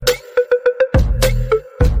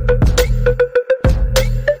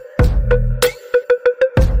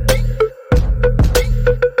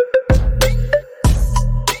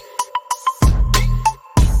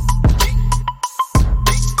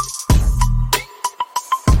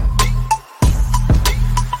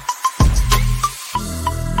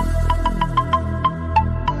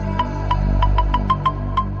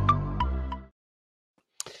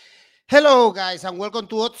Hello, guys, and welcome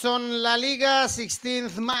to Odds on La Liga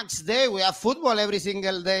 16th match day. We have football every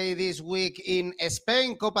single day this week in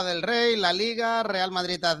Spain, Copa del Rey, La Liga, Real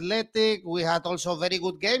Madrid Athletic. We had also very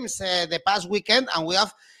good games the past weekend, and we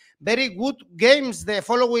have very good games the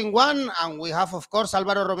following one. And we have, of course,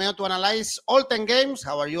 Álvaro Romeo to analyze all 10 games.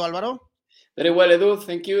 How are you, Álvaro? Very well, Edu.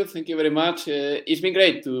 Thank you very much. It's been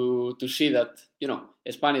great to see that,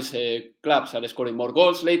 Spanish clubs are scoring more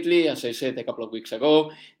goals lately, as I said a couple of weeks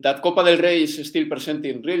ago. That Copa del Rey is still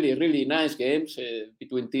presenting really, really nice games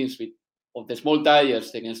between teams of the small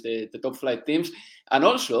tires against the top flight teams. And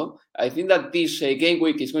also, I think that this game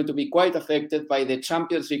week is going to be quite affected by the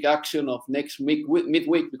Champions League action of next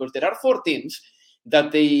midweek, because there are 4 teams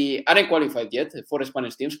that they aren't qualified yet, 4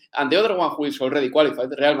 Spanish teams, and the other one who is already qualified,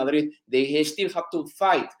 Real Madrid, they still have to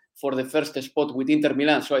fight for the first spot with Inter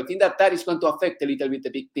Milan. So I think that is going to affect a little bit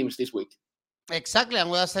the big teams this week. Exactly,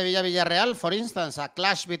 and we have Sevilla-Villarreal, for instance, a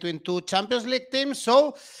clash between 2 Champions League teams.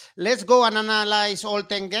 So let's go and analyze all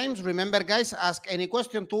 10 games. Remember, guys, ask any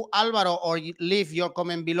question to Álvaro or leave your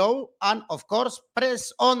comment below. And, of course,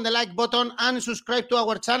 press on the like button and subscribe to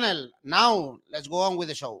our channel. Now, let's go on with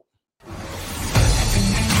the show.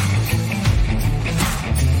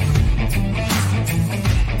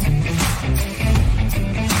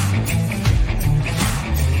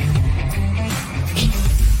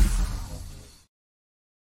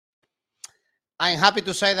 I'm happy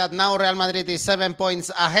to say that now Real Madrid is 7 points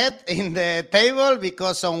ahead in the table,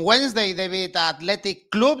 because on Wednesday they beat Athletic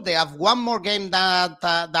Club. They have one more game than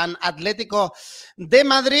Atlético de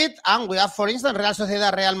Madrid. And we have, for instance, Real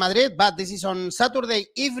Sociedad Real Madrid, but this is on Saturday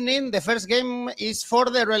evening. The first game is for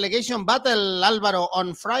the relegation battle, Álvaro.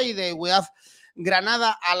 On Friday we have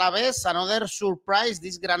Granada Alavés, another surprise.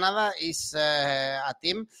 This Granada is a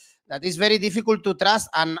team that is very difficult to trust,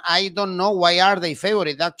 and I don't know why are they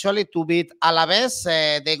favorite actually to beat Alavés.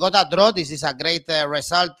 They got a draw. This is a great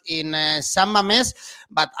result in San Mamés,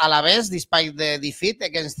 but Alavés, despite the defeat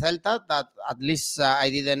against Celta, that at least I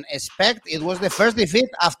didn't expect, it was the first defeat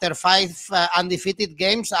after 5 undefeated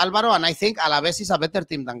games, Álvaro, and I think Alavés is a better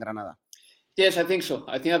team than Granada. Yes, I think so.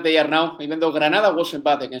 I think that they are now, even though Granada wasn't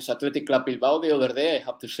bad against Athletic Club Bilbao the other day, I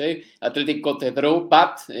have to say. Athletic got a draw,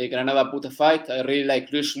 but Granada put a fight. I really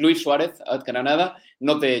like Luis Suarez at Granada,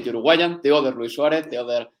 not the Uruguayan, the other Luis Suarez, the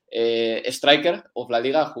other striker of La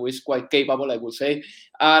Liga, who is quite capable, I would say.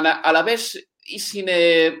 And Alavés is in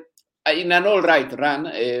an all-right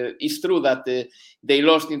run. It's true that they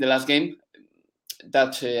lost in the last game.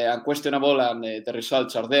 That's unquestionable, and the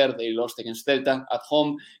results are there. They lost against Celta at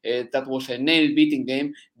home. That was a nail-beating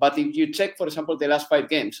game. But if you check, for example, the last 5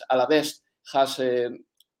 games, Alavés has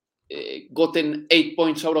gotten 8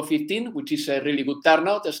 points out of 15, which is a really good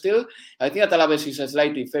turnout still. I think that Alavés is a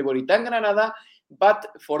slightly favorite than Granada, but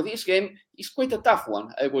for this game, it's quite a tough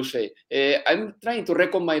one, I will say. I'm trying to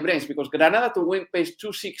reckon my brains, because Granada to win pays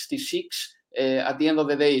 266. At the end of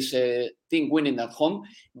the day is a team winning at home,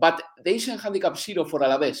 but the Asian handicap 0 for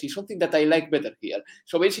Alavés is something that I like better here.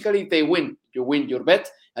 So basically, if they win, you win your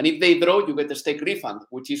bet, and if they draw, you get a stake refund,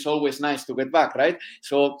 which is always nice to get back, right?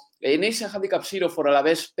 So an Asian handicap 0 for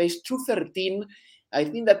Alavés pays 213. I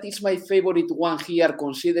think that is my favorite one here,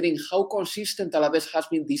 considering how consistent Alavés has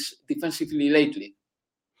been defensively lately.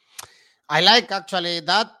 I like actually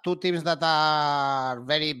that 2 teams that are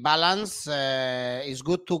very balanced. It's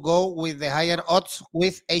good to go with the higher odds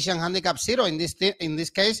with Asian handicap 0 in this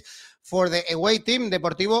case for the away team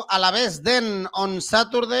Deportivo Alavés. Then on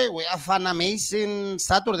Saturday we have an amazing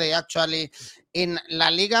Saturday actually in La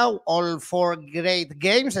Liga. All 4 great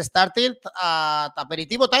games started at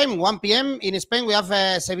aperitivo time, 1 p.m. in Spain. We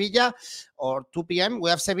have Sevilla, or 2 p.m. We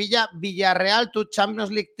have Sevilla, Villarreal, 2 Champions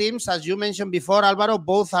League teams. As you mentioned before, Álvaro,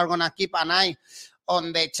 both are going to keep an eye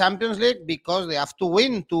on the Champions League because they have to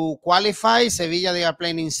win to qualify. Sevilla, they are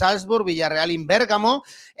playing in Salzburg, Villarreal in Bergamo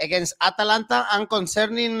against Atalanta. And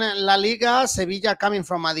concerning La Liga, Sevilla coming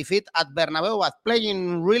from a defeat at Bernabeu, but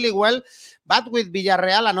playing really well. But with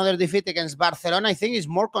Villarreal, another defeat against Barcelona, I think is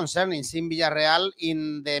more concerning seeing Villarreal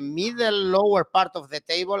in the middle lower part of the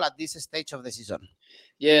table at this stage of the season.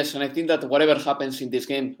 Yes, and I think that whatever happens in this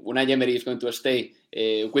game, Unai Emery is going to stay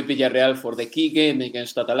with Villarreal for the key game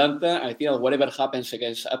against Atalanta. I think that whatever happens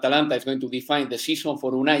against Atalanta is going to define the season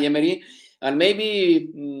for Unai Emery, and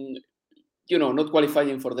maybe not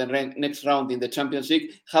qualifying for the next round in the Champions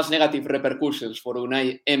League has negative repercussions for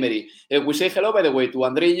Unai Emery. We say hello, by the way, to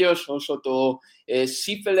Andrillos, also to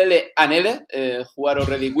Sifelele Anele, who are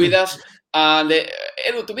already with us. And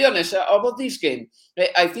Edu, to be honest, about this game,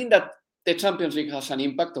 I think that the Champions League has an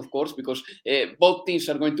impact, of course, because both teams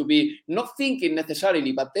are going to be not thinking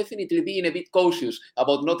necessarily, but definitely being a bit cautious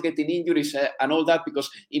about not getting injuries and all that, because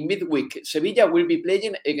in midweek, Sevilla will be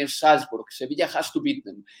playing against Salzburg. Sevilla has to beat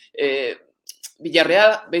them.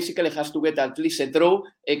 Villarreal basically has to get at least a draw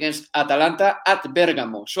against Atalanta at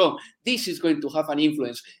Bergamo. So this is going to have an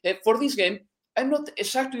influence. For this game, I'm not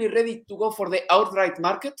exactly ready to go for the outright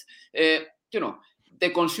market. The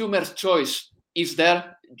consumer's choice is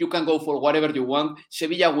there. You can go for whatever you want.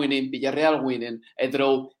 Sevilla winning, Villarreal winning, a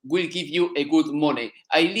draw will give you a good money.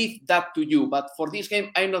 I leave that to you. But for this game,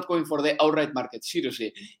 I'm not going for the outright market,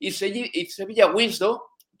 seriously. If Sevilla wins, though,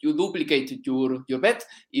 you duplicate your bet.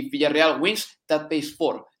 If Villarreal wins, that pays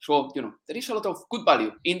 4. So, there is a lot of good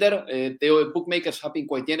value in there. The bookmakers have been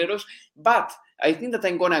quite generous. But I think that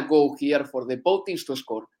I'm going to go here for the both teams to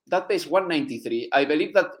score. That pays 193. I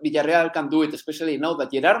believe that Villarreal can do it, especially now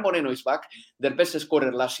that Gerard Moreno is back, their best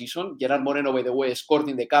scorer last season. Gerard Moreno, by the way, scored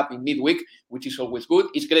in the Cup in midweek, which is always good.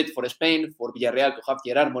 It's great for Spain, for Villarreal to have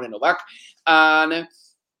Gerard Moreno back. And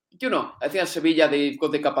I think at Sevilla, they've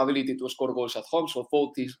got the capability to score goals at home, so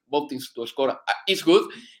both teams to score is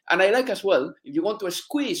good. And I like as well, if you want to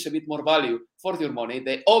squeeze a bit more value for your money,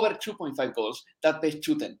 the over 2.5 goals, that pays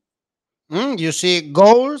 210. You see,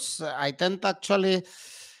 goals, I tend actually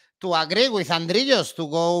to agree with Andrillos to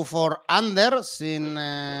go for unders in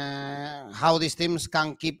how these teams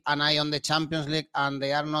can keep an eye on the Champions League and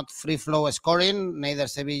they are not free-flow scoring, neither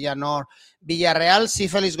Sevilla nor Villarreal.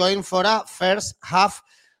 Sifel is going for a first half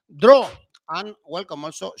draw. And welcome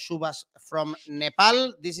also Shubhas from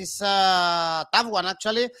Nepal. This is a tough one,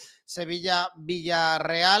 actually. Sevilla,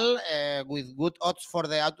 Villarreal with good odds for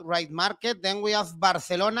the outright market. Then we have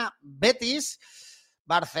Barcelona, Betis.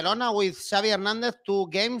 Barcelona with Xavi Hernandez, 2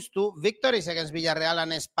 games, 2 victories against Villarreal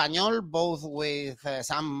and Espanyol, both with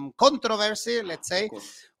some controversy, let's say,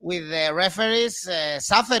 with the referees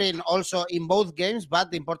suffering also in both games.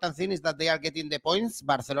 But the important thing is that they are getting the points.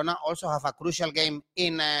 Barcelona also have a crucial game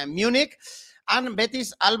in Munich. And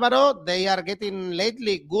Betis, Álvaro, they are getting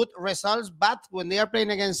lately good results, but when they are playing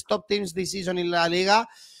against top teams this season in La Liga,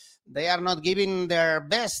 they are not giving their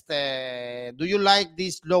best. Do you like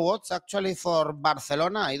these low odds actually for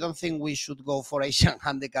Barcelona? I don't think we should go for Asian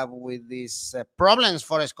handicap with these problems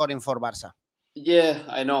for scoring for Barca. Yeah,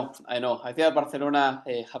 I know. I think that Barcelona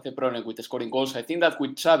have a problem with scoring goals. I think that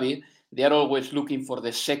with Xavi, they are always looking for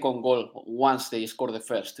the second goal once they score the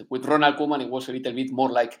first. With Ronald Koeman, it was a little bit more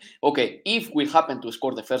like, okay, if we happen to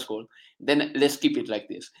score the first goal, then let's keep it like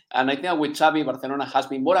this. And I think that with Xavi, Barcelona has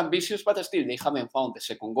been more ambitious, but still they haven't found the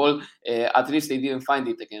second goal. At least they didn't find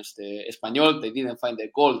it against Espanyol. They didn't find the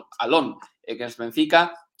goal alone against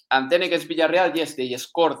Benfica. And then against Villarreal, yes, they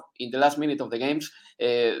scored in the last minute of the games.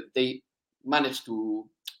 They managed to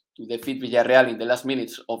defeat Villarreal in the last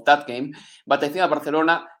minutes of that game. But I think that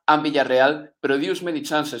Barcelona and Villarreal produced many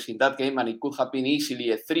chances in that game, and it could have been easily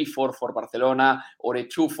a 3-4 for Barcelona or a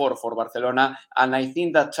 2-4 for Barcelona. And I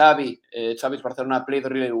think that Xavi's Barcelona played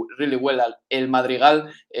really, really well at El Madrigal,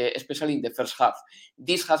 especially in the first half.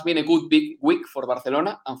 This has been a good big week for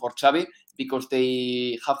Barcelona and for Xavi because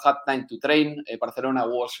they have had time to train. Barcelona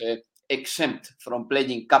was exempt from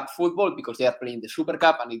playing cup football because they are playing the Super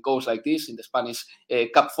Cup, and it goes like this in the Spanish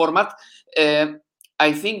cup format.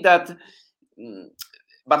 I think that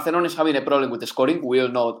Barcelona is having a problem with the scoring. We all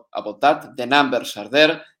know about that. The numbers are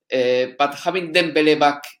there. But having Dembélé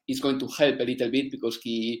back is going to help a little bit because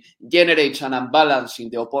he generates an imbalance in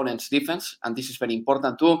the opponent's defense, and this is very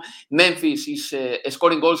important too. Memphis is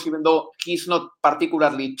scoring goals even though he's not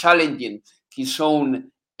particularly challenging his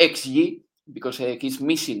own XG, because he's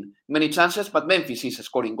missing many chances, but Memphis is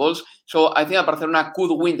scoring goals. So I think that Barcelona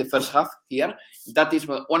could win the first half here. That is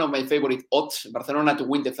one of my favorite odds, Barcelona to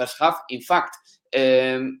win the first half. In fact,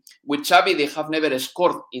 with Xavi, they have never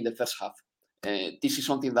scored in the first half. This is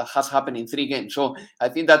something that has happened in 3 games. So I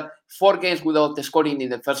think that 4 games without scoring in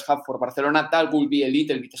the first half for Barcelona, that will be a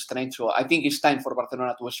little bit strange. So I think it's time for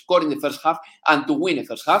Barcelona to score in the first half and to win the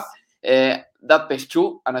first half. That pays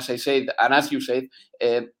 2, and as I said, and as you said,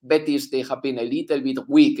 Betis, they have been a little bit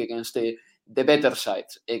weak against the better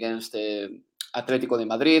sides, against Atlético de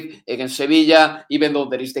Madrid, against Sevilla, even though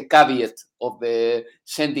there is the caveat of the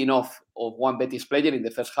sending off of one Betis player in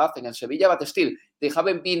the first half against Sevilla, but still, they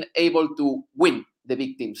haven't been able to win the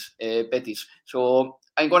big teams, Betis. So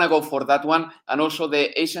I'm going to go for that one, and also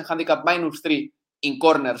the Asian handicap -3 in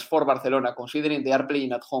corners for Barcelona, considering they are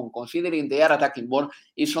playing at home, considering they are attacking more,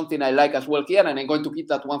 is something I like as well here, and I'm going to keep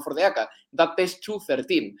that one for the ACA. That pays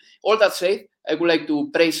 213. All that said, I would like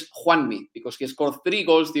to praise Juanmi, because he scored 3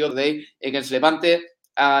 goals the other day against Levante,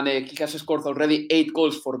 and he has scored already 8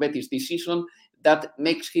 goals for Betis this season. that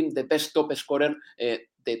makes him the best top scorer,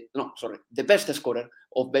 the best scorer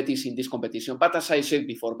of Betis in this competition. But as I said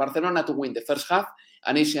before, Barcelona to win the first half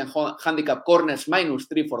and Asian handicap corners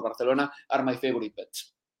 -3 for Barcelona are my favorite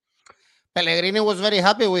bets. Pellegrini was very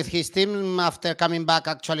happy with his team after coming back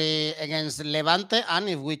actually against Levante. And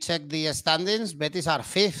if we check the standings, Betis are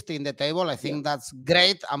 5th in the table. I think that's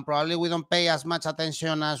great. And probably we don't pay as much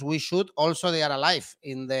attention as we should. Also, they are alive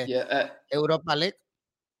in the Europa League.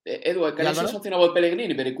 Edu, can I say something about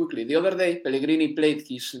Pellegrini very quickly? The other day, Pellegrini played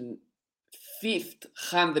his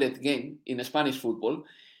 500th game in Spanish football.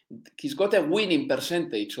 He's got a winning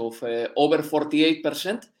percentage of over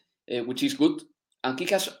 48%, which is good. And he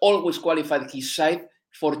has always qualified his side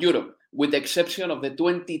for Europe, with the exception of the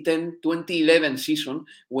 2010-2011 season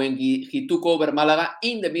when he took over Malaga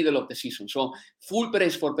in the middle of the season. So full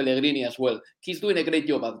praise for Pellegrini as well. He's doing a great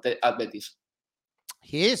job at Betis.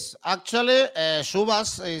 He is. Actually,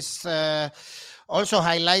 Subas is also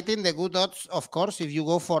highlighting the good odds, of course, if you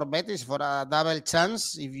go for Betis for a double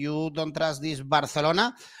chance, if you don't trust this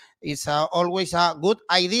Barcelona. It's always a good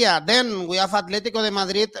idea. Then we have Atlético de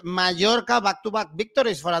Madrid, Mallorca, back-to-back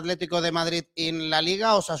victories for Atlético de Madrid in La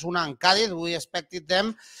Liga, Osasuna and Cádiz. We expected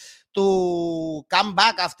them to come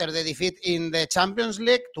back after the defeat in the Champions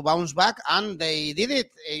League, to bounce back, and they did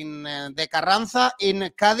it in the Carranza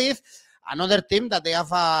in Cádiz. Another team that they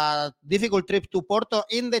have a difficult trip to Porto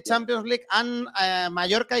in the Champions League, and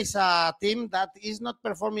Mallorca is a team that is not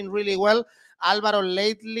performing really well. Álvaro,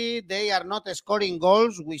 lately, they are not scoring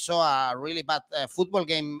goals. We saw a really bad football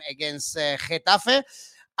game against Getafe,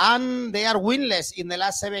 and they are winless in the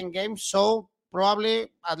last 7 games. So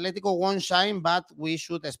probably Atletico won't shine, but we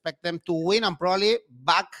should expect them to win and probably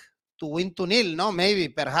back to win 2-0, no? Maybe,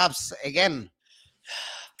 perhaps, again.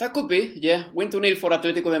 That could be, yeah. Win 2-0 for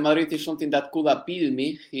Atlético de Madrid is something that could appeal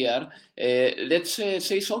me here. Let's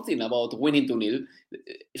say something about winning 2-0.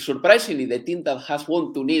 Surprisingly, the team that has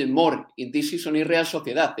won 2-0 more in this season is Real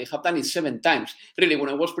Sociedad. They have done it 7 times. Really, when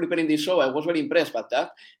I was preparing this show, I was very impressed by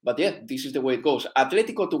that. But yeah, this is the way it goes.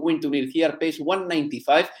 Atlético to win 2-0 here pays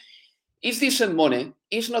 195. It's decent money.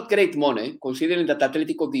 It's not great money, considering that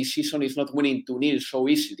Atletico this season is not winning 2-0 so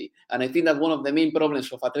easily. And I think that one of the main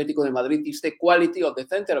problems of Atletico de Madrid is the quality of the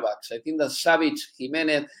centre-backs. I think that Savic,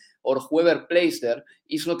 Jimenez, or whoever plays there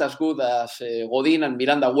is not as good as Godin and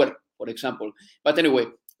Miranda were, for example. But anyway,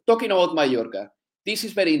 talking about Mallorca, this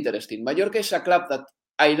is very interesting. Mallorca is a club that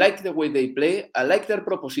I like the way they play. I like their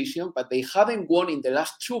proposition, but they haven't won in the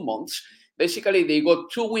last 2 months. Basically, they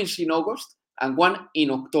got 2 wins in August and 1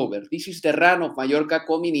 in October. This is the run of Mallorca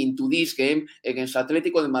coming into this game against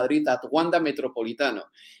Atlético de Madrid at Wanda Metropolitano.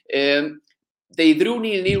 They drew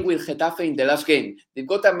 0-0 with Getafe in the last game. They've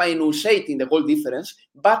got a -8 in the goal difference,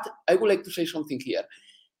 but I would like to say something here.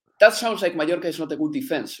 That sounds like Mallorca is not a good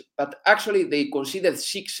defense, but actually they conceded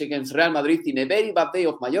 6 against Real Madrid in a very bad day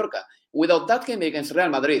of Mallorca. Without that game against Real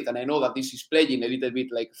Madrid, and I know that this is playing a little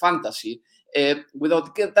bit like fantasy,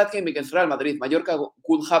 without that game against Real Madrid, Mallorca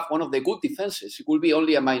could have one of the good defenses. It could be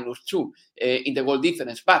only a -2 in the goal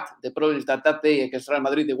difference. But the problem is that that day against Real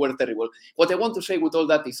Madrid, they were terrible. What I want to say with all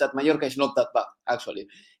that is that Mallorca is not that bad, actually,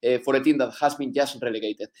 for a team that has been just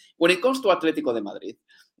relegated. When it comes to Atlético de Madrid,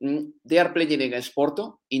 they are playing against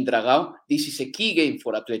Porto in Dragao. This is a key game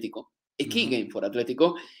for Atlético. A key game for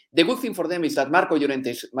Atlético. The good thing for them is that Marcos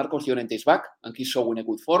Llorente is back and he's showing a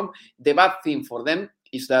good form. The bad thing for them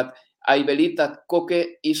is that I believe that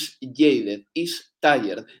Koke is jaded, is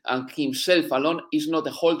tired, and himself alone is not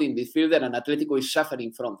a holding midfielder, and Atlético is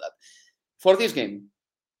suffering from that. For this game,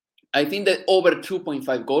 I think that over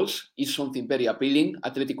 2.5 goals is something very appealing.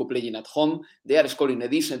 Atlético playing at home. They are scoring a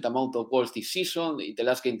decent amount of goals this season. In the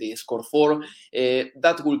last game, they scored 4.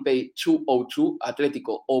 That will pay 2.02.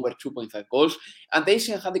 Atlético over 2.5 goals. And the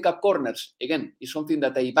Asian handicap corners, again, is something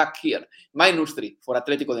that I back here. -3 for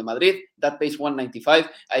Atlético de Madrid. That pays 195.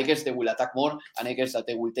 I guess they will attack more, and I guess that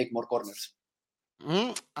they will take more corners.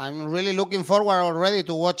 I'm really looking forward already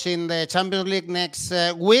to watching the Champions League next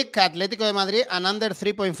week. Atlético de Madrid, and under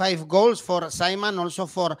 3.5 goals for Simon, also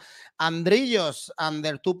for Andrillos,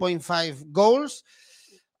 under 2.5 goals.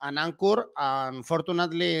 And Ankur,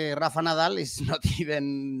 unfortunately, Rafa Nadal is not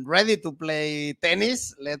even ready to play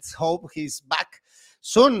tennis. Let's hope he's back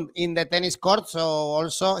soon in the tennis court. So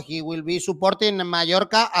also he will be supporting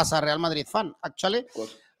Mallorca as a Real Madrid fan, actually.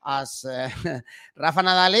 As Rafa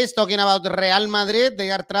Nadal is talking about Real Madrid, they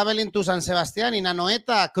are traveling to San Sebastián in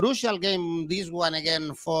Anoeta, a crucial game, this one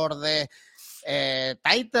again for the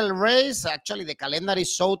Title race, actually the calendar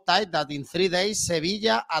is so tight that in 3 days,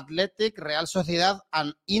 Sevilla, Athletic, Real Sociedad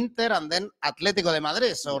and Inter, and then Atlético de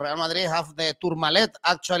Madrid. So Real Madrid have the Tourmalet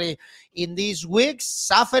actually in these weeks,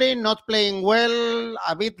 suffering, not playing well,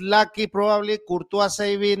 a bit lucky probably, Courtois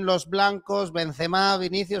saving, Los Blancos, Benzema,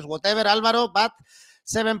 Vinicius, whatever, Álvaro, but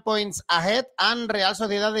 7 points ahead, and Real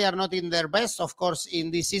Sociedad, they are not in their best. Of course,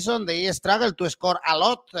 in this season, they struggle to score a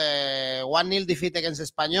lot. 1-0 defeat against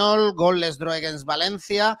Espanyol, goalless draw against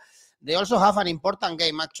Valencia. They also have an important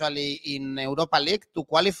game, actually, in Europa League to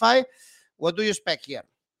qualify. What do you expect here?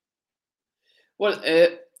 Well,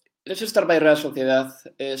 let's start by Real Sociedad.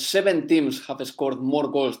 7 teams have scored more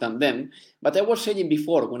goals than them, but I was saying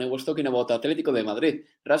before, when I was talking about Atlético de Madrid,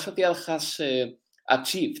 Real Sociedad has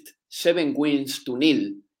achieved 7 wins to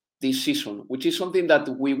 0 this season, which is something that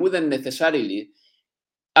we wouldn't necessarily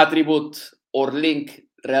attribute or link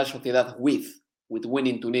Real Sociedad with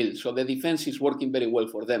winning to 0. So the defense is working very well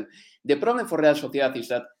for them. The problem for Real Sociedad is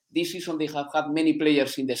that this season they have had many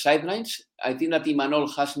players in the sidelines. I think that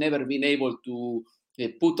Imanol has never been able to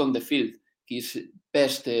put on the field his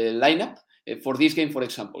best lineup. For this game, for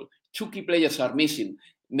example, 2 key players are missing,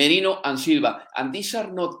 Merino and Silva, and these are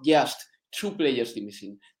not just 2 players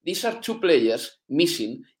missing. These are 2 players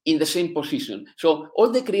missing in the same position. So all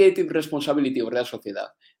the creative responsibility of Real Sociedad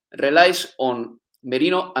relies on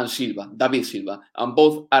Merino and Silva, David Silva, and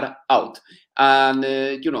both are out. And,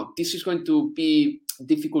 this is going to be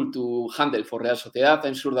difficult to handle for Real Sociedad.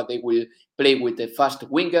 I'm sure that they will play with the fast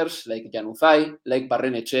wingers like Januzaj, like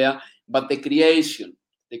Barrenechea, but the creation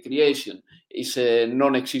is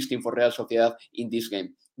non-existing for Real Sociedad in this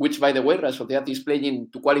game, which, by the way, Real Sociedad is playing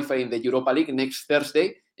to qualify in the Europa League next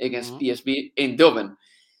Thursday against PSV Eindhoven.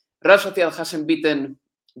 Real Sociedad hasn't beaten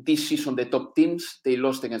this season the top teams. They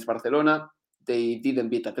lost against Barcelona. They didn't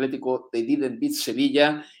beat Atletico. They didn't beat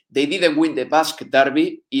Sevilla. They didn't win the Basque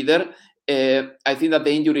Derby either. I think that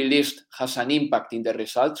the injury list has an impact in the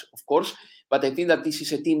results, of course, but I think that this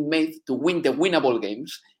is a team made to win the winnable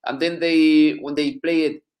games. And then when they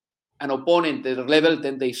play an opponent at their level,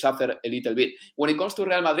 then they suffer a little bit. When it comes to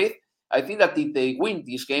Real Madrid, I think that if they win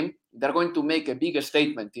this game, they're going to make a big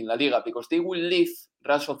statement in La Liga because they will leave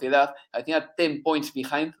Real Sociedad, I think, at 10 points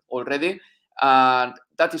behind already. And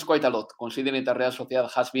that is quite a lot, considering that Real Sociedad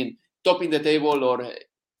has been topping the table or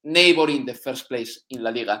neighboring the first place in La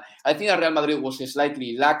Liga. I think that Real Madrid was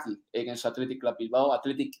slightly lucky against Athletic Club Bilbao.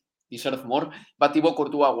 Athletic deserved more, but Thibaut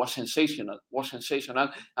Courtois was sensational,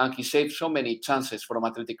 and he saved so many chances from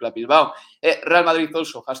Athletic Club Bilbao. Real Madrid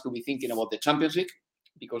also has to be thinking about the Champions League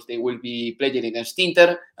because they will be playing against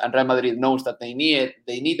Inter, and Real Madrid knows that they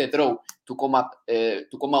need a draw to come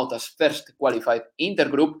out as first qualified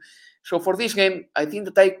intergroup. So for this game, I think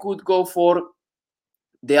that I could go for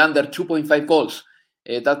the under 2.5 goals.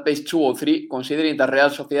 That pays 203, considering that Real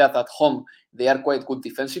Sociedad at home, they are quite good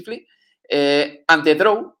defensively. And the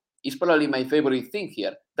draw is probably my favorite thing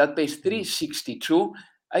here. That pays 362.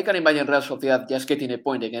 I can imagine Real Sociedad just getting a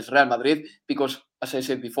point against Real Madrid because, as I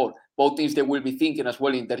said before, both teams, they will be thinking as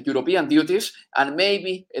well in their European duties, and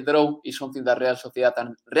maybe a draw is something that Real Sociedad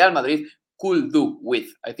and Real Madrid could do with.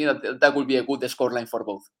 I think that will be a good scoreline for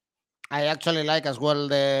both. I actually like as well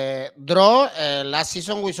the draw. Last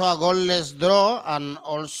season we saw a goalless draw, and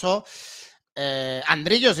also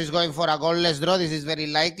Andrillos is going for a goalless draw. This is very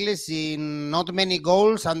likely. Seeing not many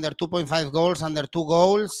goals, under 2.5 goals, under 2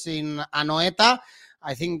 goals in Anoeta.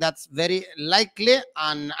 I think that's very likely.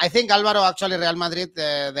 And I think, Álvaro, actually Real Madrid,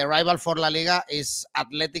 the rival for La Liga is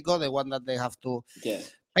Atletico, the one that they have to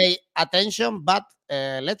pay attention. But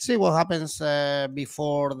let's see what happens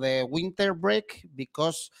before the winter break,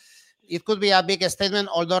 because it could be a big statement,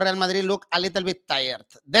 although Real Madrid look a little bit tired.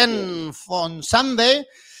 Then on Sunday,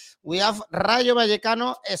 we have Rayo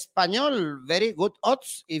Vallecano Espanyol. Very good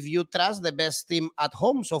odds if you trust the best team at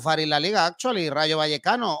home so far in La Liga. Actually, Rayo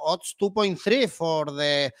Vallecano, odds 2.3 for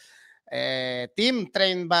the team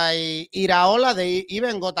trained by Iraola. They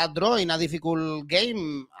even got a draw in a difficult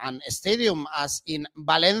game and stadium as in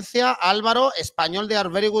Valencia. Álvaro, Espanyol, they are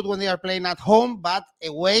very good when they are playing at home, but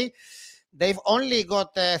away, they've only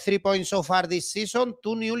got 3 points so far this season,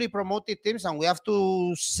 2 newly promoted teams, and we have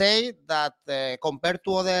to say that compared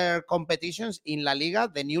to other competitions in La Liga,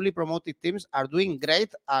 the newly promoted teams are doing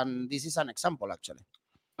great, and this is an example, actually.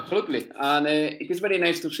 Absolutely, and it is very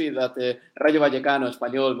nice to see that Rayo Vallecano,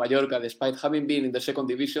 Espanyol, Mallorca, despite having been in the second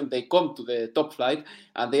division, they come to the top flight,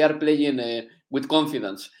 and they are playing with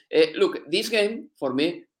confidence. Look, this game, for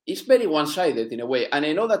me, it's very one-sided in a way. And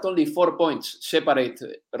I know that only 4 points separate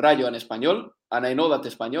Rayo and Espanyol, and I know that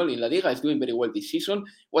Espanyol in La Liga is doing very well this season.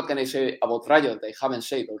 What can I say about Rayo that I haven't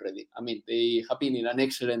said already? I mean, they have been in an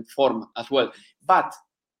excellent form as well. But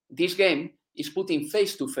this game is putting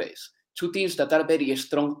face-to-face two teams that are very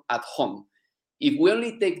strong at home. If we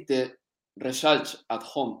only take the results at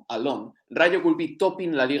home alone, Rayo will be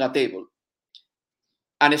topping La Liga table.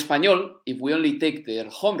 And Espanyol, if we only take their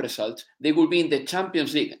home results, they will be in the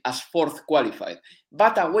Champions League as fourth qualified.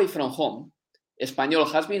 But away from home,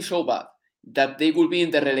 Espanyol has been so bad that they will be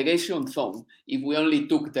in the relegation zone if we only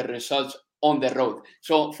took the results on the road.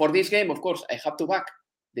 So for this game, of course, I have to back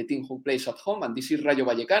the team who plays at home, and this is Rayo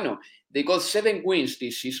Vallecano. They got 7 wins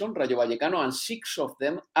this season, Rayo Vallecano, and 6 of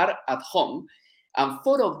them are at home. And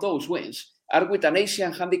 4 of those wins are with an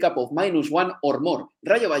Asian handicap of -1 or more.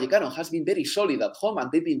 Rayo Vallecano has been very solid at home,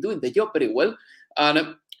 and they've been doing the job very well.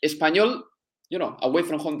 And Espanyol, away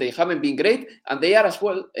from home, they haven't been great, and they are as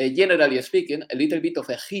well, generally speaking, a little bit of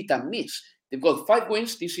a hit and miss. They've got 5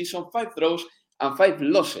 wins this season, 5 draws, and 5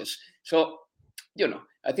 losses. So,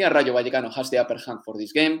 I think Rayo Vallecano has the upper hand for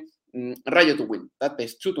this game. Rayo to win. That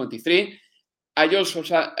pays 223. I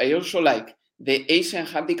also like the Asian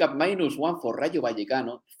handicap -1 for Rayo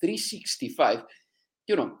Vallecano, 365.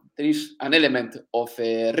 There is an element of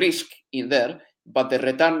risk in there, but the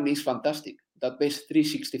return is fantastic. That pays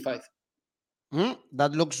 365.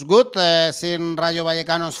 That looks good. Seeing Rayo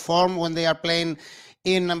Vallecano's form when they are playing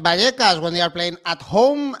in Vallecas, when they are playing at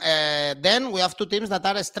home. Then we have 2 teams that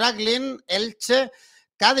are struggling. Elche,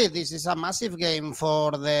 Cádiz. This is a massive game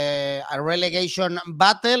for the relegation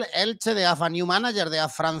battle. Elche, they have a new manager. They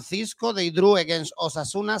have Francisco. They drew against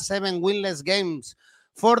Osasuna, 7 winless games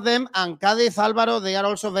for them. And Cádiz, Álvaro, they are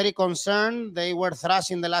also very concerned. They were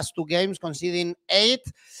thrashed in the last 2 games, conceding 8.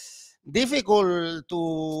 Difficult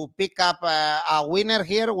to pick up a winner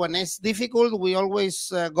here. When it's difficult, we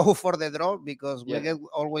always go for the draw because we get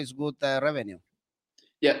always good revenue.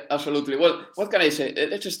 Yeah, absolutely. Well, what can I say?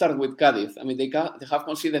 Let's start with Cádiz. I mean, they have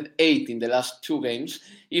conceded 8 in the last 2 games.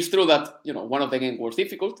 It's true that, one of the games was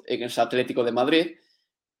difficult against Atlético de Madrid.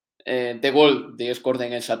 The goal they scored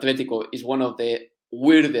against Atlético is one of the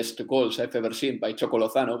weirdest goals I've ever seen by Choco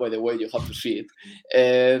Lozano. By the way, you have to see it.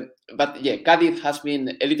 But yeah, Cádiz has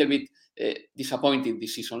been a little bit disappointing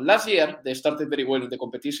this season. Last year, they started very well in the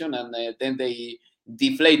competition, and then they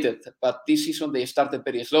deflated. But this season, they started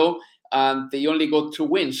very slow, and they only got 2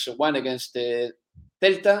 wins, one against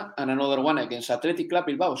Celta and another one against Athletic Club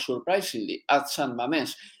Bilbao, surprisingly, at San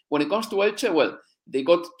Mamés. When it comes to Elche, well, they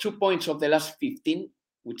got 2 points of the last 15,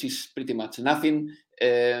 which is pretty much nothing.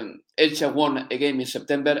 Elche won a game in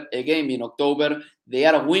September, a game in October. They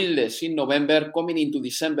are winless in November. Coming into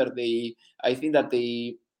December, I think that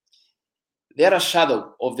they are a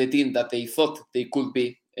shadow of the team that they thought they could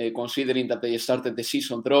be, considering that they started the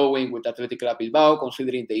season drawing with Athletic Club Bilbao,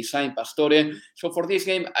 considering they signed Pastore. So for this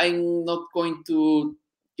game, I'm not going to,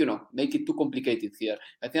 make it too complicated here.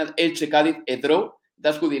 I think that Elche Cádiz, a draw,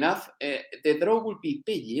 that's good enough. The draw will be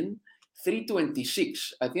paying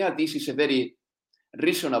 326. I think that this is a very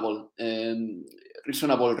reasonable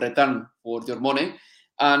return for your money.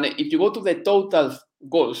 And if you go to the total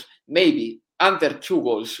goals, maybe under 2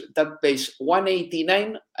 goals, that pays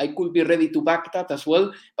 189. I could be ready to back that as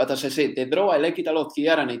well. But as I said, the draw, I like it a lot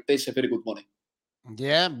here, and it pays a very good money.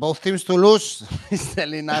 Yeah, both teams to lose is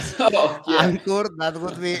telling us. Anchor, that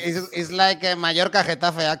would be, it's like Mallorca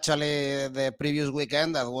Getafe, actually, the previous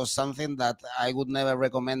weekend. That was something that I would never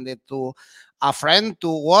recommend it to a friend to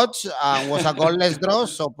watch. Was a goalless draw,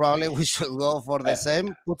 so probably we should go for the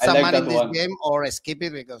same. Put some money in this game or skip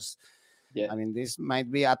it, because I mean, this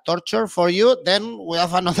might be a torture for you. Then we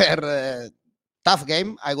have another tough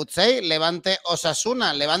game, I would say. Levante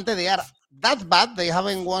Osasuna. Levante, they are that bad. They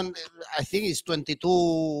haven't won, I think it's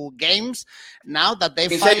 22 games now that they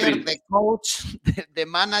fired the coach, the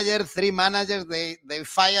manager, 3 managers. They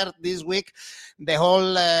fired this week the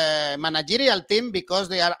whole managerial team because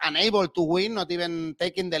they are unable to win, not even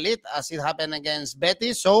taking the lead, as it happened against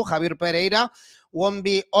Betis. So Javier Pereira won't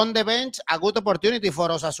be on the bench. A good opportunity for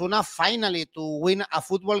Osasuna finally to win a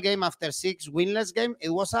football game after 6 winless games. It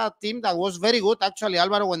was a team that was very good, actually,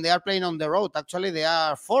 Álvaro, when they are playing on the road. Actually, they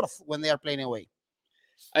are 4th when they are playing away.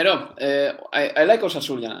 I know. I like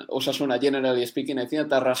Osasuna, generally speaking. I think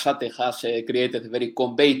that Arrasate has created a very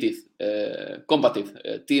combative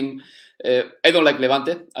team. I don't like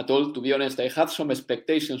Levante at all, to be honest. I had some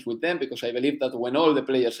expectations with them because I believe that when all the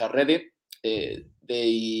players are ready,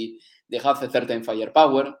 they have a certain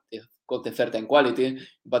firepower, they've got a certain quality,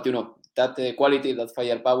 but that quality, that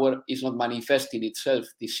firepower is not manifesting itself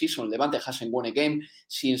this season. Levante hasn't won a game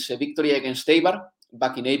since a victory against Eibar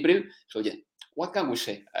back in April. So yeah, what can we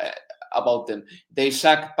say about them? They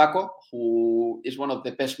sacked Paco, who is one of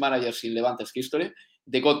the best managers in Levante's history.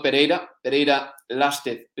 They got Pereira. Pereira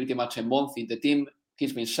lasted pretty much a month in the team.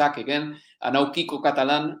 He's been sacked again. And now Kiko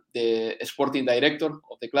Catalan, the sporting director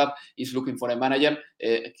of the club, is looking for a manager.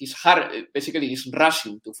 He's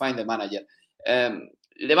rushing to find a manager.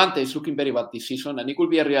 Levante is looking very bad this season, and it could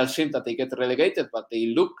be a real shame that they get relegated, but they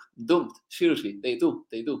look doomed. Seriously, they do.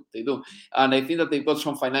 And I think that they've got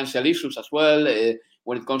some financial issues as well.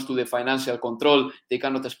 When it comes to the financial control, they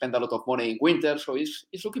cannot spend a lot of money in winter, so it's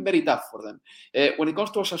looking very tough for them. When it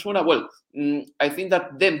comes to Osasuna, well, I think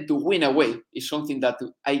that them to win away is something that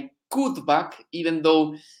I could back, even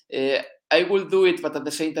though I will do it, but at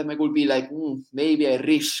the same time I will be like, maybe I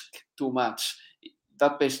risk too much.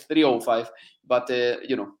 That pays 305, but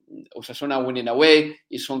Osasuna winning away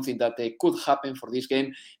is something that could happen for this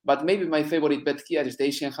game. But maybe my favorite bet here is the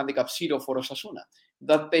Asian Handicap 0 for Osasuna.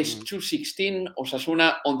 That pays 216.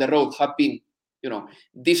 Osasuna on the road have been,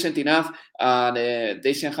 decent enough, and the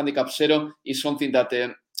Asian Handicap 0 is something that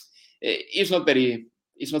is not very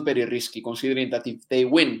risky, considering that if they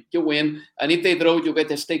win, you win, and if they draw, you get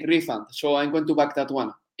a stake refund. So I'm going to back that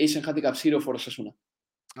one. Asian Handicap 0 for Osasuna.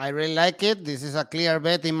 I really like it. This is a clear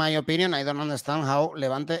bet, in my opinion. I don't understand how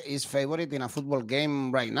Levante is favorite in a football game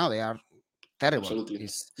right now. They are terrible. Absolutely.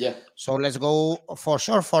 Yeah. So let's go for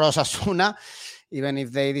sure for Osasuna, even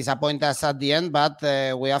if they disappoint us at the end. But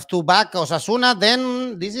we have to back Osasuna.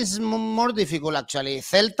 Then this is more difficult, actually.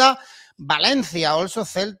 Celta, Valencia. Also,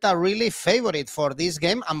 Celta really favorite for this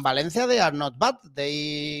game. And Valencia, they are not bad.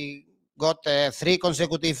 They got 3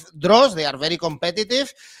 consecutive draws. They are very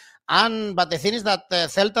competitive. But the thing is that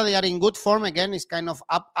Celta, they are in good form. Again, it's kind of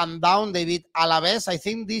up and down. They beat Alaves. I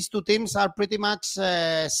think these two teams are pretty much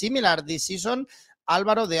similar this season.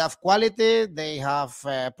 Álvaro, they have quality. They have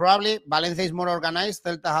probably Valencia is more organized.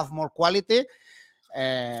 Celta have more quality.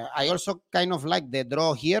 I also kind of like the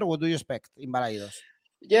draw here. What do you expect in Balaidos?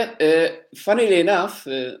 Yeah, funnily enough,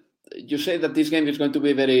 you say that this game is going to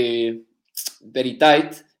be very, very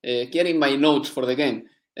tight. Here in my notes for the game,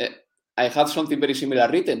 I have something very similar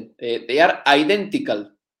written. They are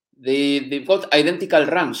identical. They've got identical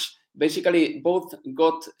runs. Basically, both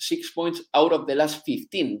got 6 points out of the last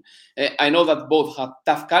 15. I know that both have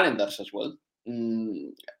tough calendars as well.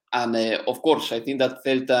 And of course, I think that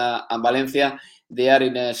Celta and Valencia, they are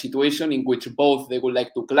in a situation in which both they would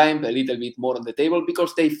like to climb a little bit more on the table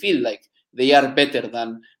because they feel like they are better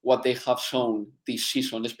than what they have shown this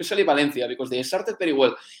season, especially Valencia, because they started very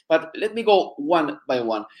well. But let me go one by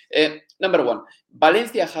one. Number one,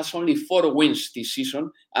 Valencia has only 4 wins this season,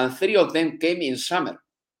 and 3 of them came in summer.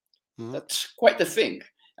 That's quite a thing.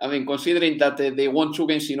 I mean, considering that they won 2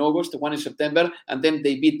 games in August, 1 in September, and then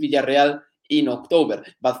they beat Villarreal in October.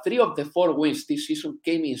 But 3 of the 4 wins this season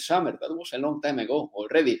came in summer. That was a long time ago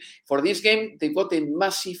already. For this game, they got a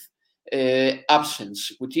massive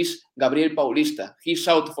absence, which is Gabriel Paulista. He's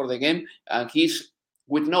out for the game, and he's,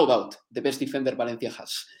 with no doubt, the best defender Valencia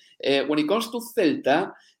has. When it comes to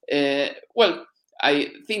Celta, well,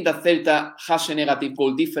 I think that Celta has a negative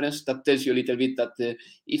goal difference. That tells you a little bit that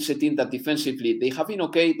it's a team that defensively they have been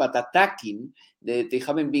okay, but attacking they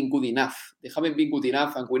haven't been good enough. They haven't been good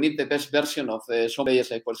enough, and we need the best version of some players,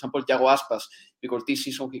 like, for example, Thiago Aspas, because this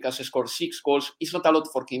season he has scored 6 goals. It's not a lot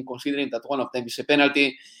for him, considering that one of them is a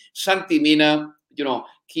penalty. Santi Mina,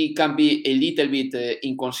 he can be a little bit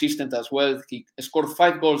inconsistent as well. He scored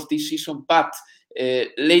 5 goals this season, but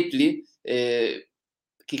lately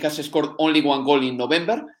he has scored only 1 goal in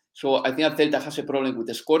November. So I think that Celta has a problem with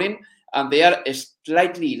the scoring, and they are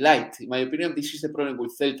slightly light. In my opinion, this is the problem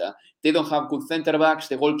with Celta. They don't have good centre backs.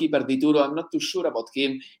 The goalkeeper, Dituro, I'm not too sure about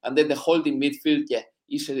him. And then the holding midfield,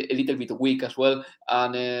 is a little bit weak as well,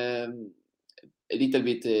 and a little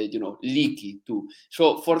bit, leaky too.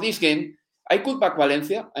 So for this game, I could back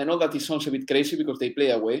Valencia. I know that it sounds a bit crazy because they play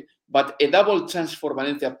away, but a double chance for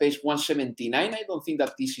Valencia pays 179. I don't think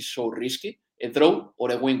that this is so risky. A draw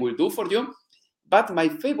or a win will do for you. But my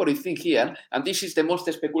favorite thing here, and this is the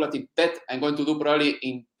most speculative bet I'm going to do probably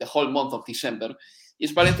in the whole month of December,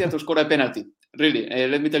 is Valencia to score a penalty. Really,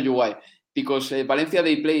 let me tell you why. Because Valencia,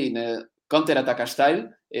 they play in a counter-attack style.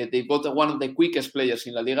 They've got one of the quickest players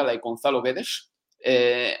in La Liga, like Gonzalo Guedes.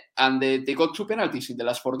 And they got 2 penalties in the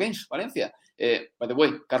last 4 games, Valencia. By the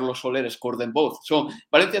way, Carlos Soler scored them both. So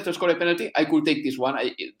Valencia to score a penalty, I could take this one.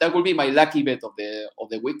 That will be my lucky bet of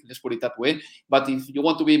the week. Let's put it that way. But if you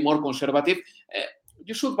want to be more conservative,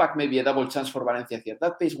 you should back maybe a double chance for Valencia here.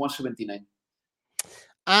 That pays 179.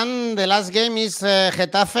 And the last game is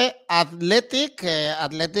Getafe Athletic.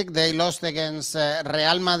 Athletic, they lost against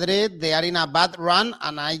Real Madrid. They are in a bad run.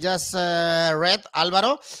 And I just read,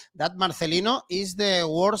 Álvaro, that Marcelino is the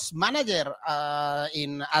worst manager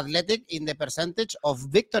in Athletic in the percentage of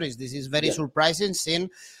victories. This is very surprising, seeing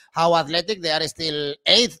how Athletic, they are still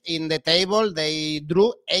 8th in the table. They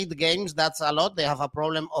drew 8 games. That's a lot. They have a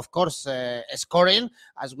problem, of course, scoring,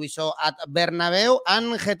 as we saw at Bernabeu.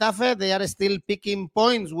 And Getafe, they are still picking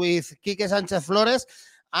points with Quique Sánchez Flores.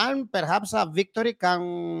 And perhaps a victory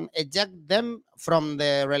can eject them from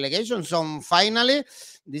the relegation zone. Finally,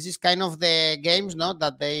 this is kind of the games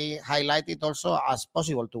that they highlighted also as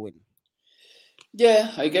possible to win.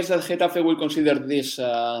 Yeah, I guess that Getafe will consider this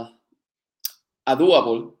a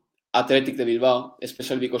doable Athletic de Bilbao,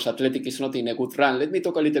 especially because Athletic is not in a good run. Let me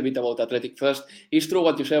talk a little bit about Athletic first. It's true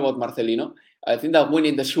what you say about Marcelino. I think that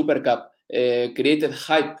winning the Super Cup created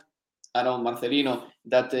hype around Marcelino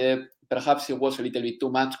that perhaps it was a little bit too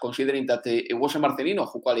much, considering that it wasn't Marcelino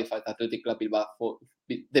who qualified Athletic Club de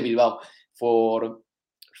Bilbao for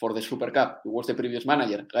the Super Cup. It was the previous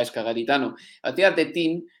manager, Gaisca Garitano. I think that the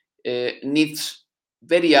team needs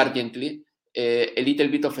very urgently a little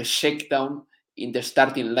bit of a shakedown in the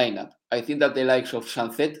starting lineup. I think that the likes of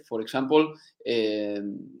Sancet, for example,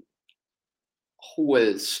 who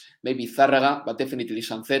else? Maybe Zárraga, but definitely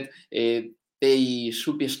Sancet. They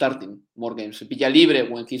should be starting more games. Villalibre,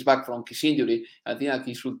 when he's back from his injury, I think that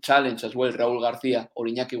he should challenge as well Raúl García or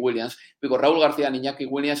Iñaki Williams, because Raúl García and Iñaki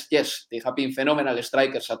Williams, yes, they have been phenomenal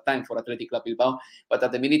strikers at times for Athletic Club Bilbao, but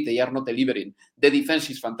at the minute they are not delivering. The defense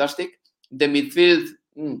is fantastic. The midfield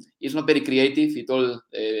is not very creative. It all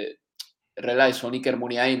relies on Iker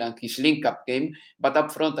Muniain and his link-up game. But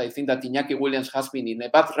up front, I think that Iñaki Williams has been in a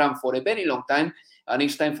bad run for a very long time, and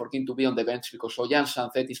it's time for him to be on the bench because Ollán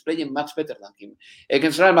Sancet is playing much better than him.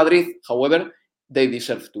 Against Real Madrid, however, they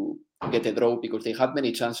deserve to get a draw because they had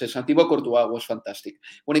many chances, and Thibaut Courtois was fantastic.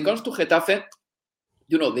 When it comes to Getafe,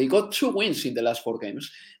 they got 2 wins in the last 4 games,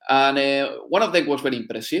 and one of them was very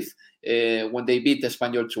impressive when they beat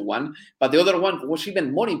Espanyol 2-1, but the other one was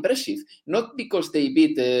even more impressive, not because they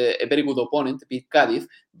beat a very good opponent, beat Cádiz,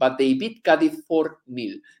 but they beat Cádiz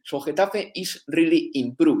 4-0. So Getafe is really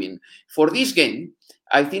improving. For this game,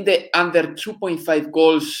 I think the under 2.5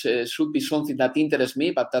 goals should be something that interests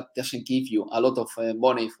me, but that doesn't give you a lot of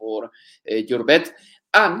money for your bet.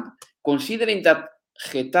 And considering that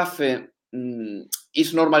Getafe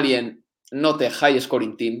is normally not a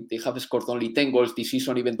high-scoring team. They have scored only 10 goals this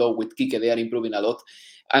season, even though with Quique they are improving a lot.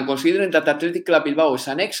 And considering that Athletic Club Bilbao is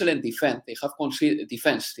an excellent defense, they have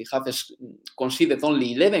conceded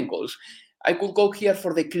only 11 goals. I could go here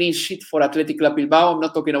for the clean sheet for Athletic Club Bilbao. I'm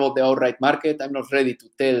not talking about the outright market. I'm not ready to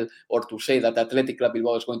tell or to say that Athletic Club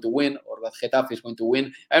Bilbao is going to win or that Getafe is going to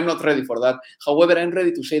win. I'm not ready for that. However, I'm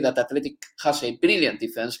ready to say that Athletic has a brilliant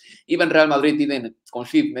defense. Even Real Madrid didn't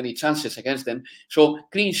concede many chances against them. So,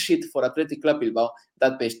 clean sheet for Athletic Club Bilbao,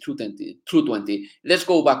 that pays 220. Let's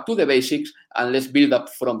go back to the basics and let's build up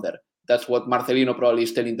from there. That's what Marcelino probably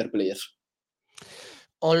is telling their players.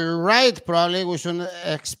 All right, probably we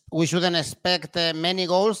shouldn't expect many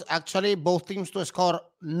goals. Actually, both teams to score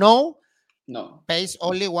no. Pays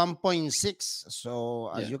only 1.6.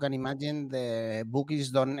 So as you can imagine, the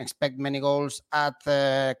bookies don't expect many goals at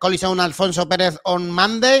Coliseum Alfonso Pérez on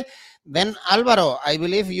Monday. Then Álvaro, I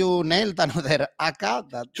believe you nailed another AK.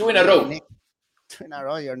 2 in a row. 2 in a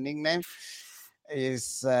row. Your nickname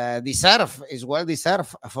is well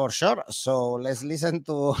deserved for sure. So let's listen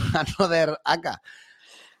to another AK.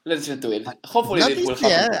 Let's listen to it. Hopefully this will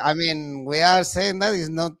happen. I mean, we are saying that it's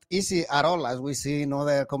not easy at all, as we see in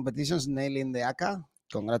other competitions nailing the AK.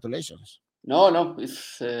 Congratulations. No,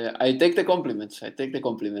 it's, I take the compliments.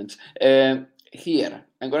 Here,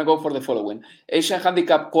 I'm going to go for the following. Asian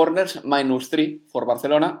Handicap Corners, -3 for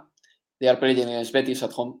Barcelona. They are playing against Betis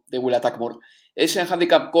at home. They will attack more. Asian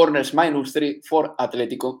Handicap Corners, -3 for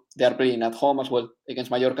Atlético. They are playing at home as well against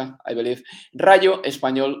Mallorca, I believe. Rayo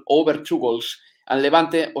Español, over 2 goals. And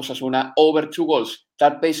Levante Osasuna, over 2 goals.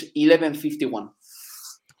 That pays 11.51.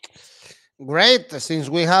 Great. Since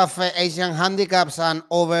we have Asian handicaps and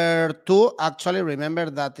over 2, actually remember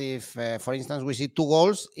that if, for instance, we see 2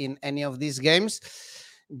 goals in any of these games,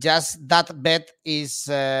 just that bet is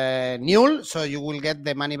null. So you will get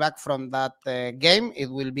the money back from that game. It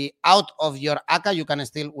will be out of your AK. You can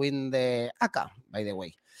still win the AK, by the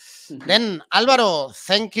way. Then, Álvaro,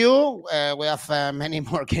 thank you. We have many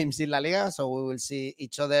more games in La Liga, so we will see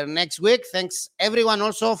each other next week. Thanks, everyone,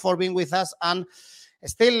 also for being with us. And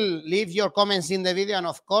still, leave your comments in the video. And,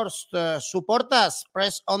 of course, support us.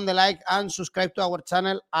 Press on the like and subscribe to our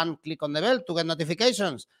channel and click on the bell to get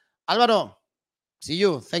notifications. Álvaro. See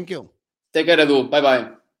you. Thank you. Take care, Edu.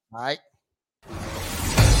 Bye-bye. Bye.